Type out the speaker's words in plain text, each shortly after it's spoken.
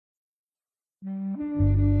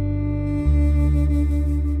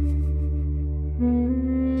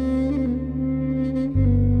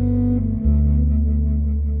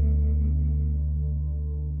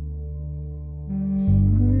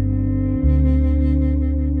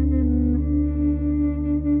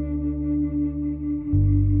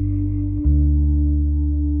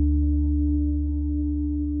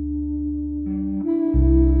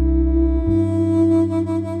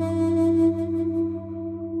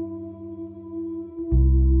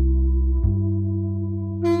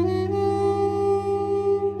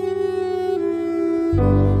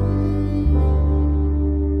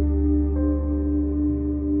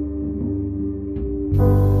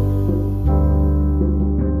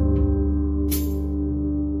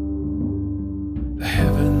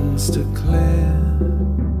Declare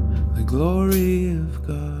the glory of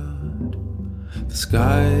God. The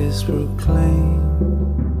skies proclaim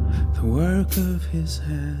the work of His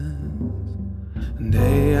hands. And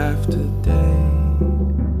day after day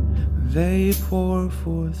they pour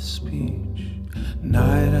forth speech.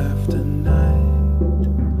 Night after night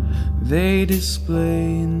they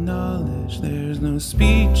display knowledge. There's no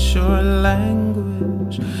speech or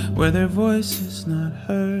language where their voice is not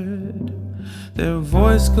heard. Their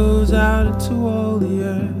voice goes out to all the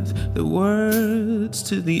earth, the words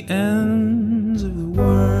to the ends of the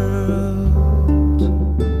world.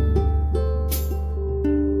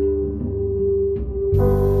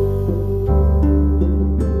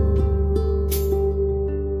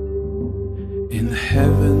 In the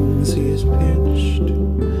heavens He has pitched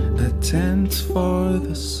a tent for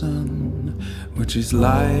the sun, which is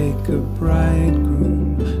like a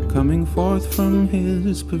bridegroom coming forth from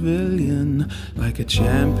his pavilion, like a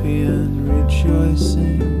champion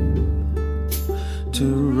rejoicing to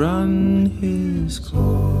run his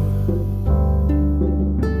course.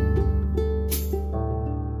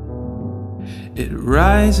 It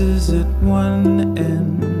rises at one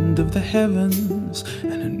end of the heavens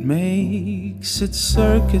and it makes its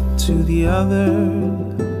circuit to the other.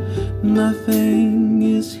 Nothing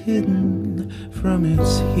is hidden from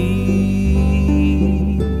its heat.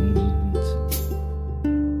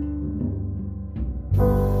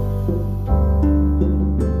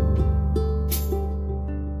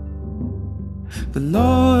 The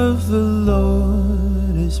law of the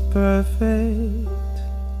Lord is perfect,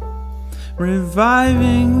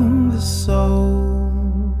 reviving the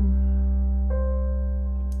soul.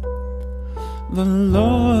 The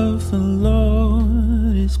law of the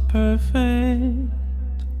Lord is perfect,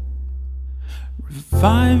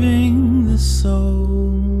 reviving the soul.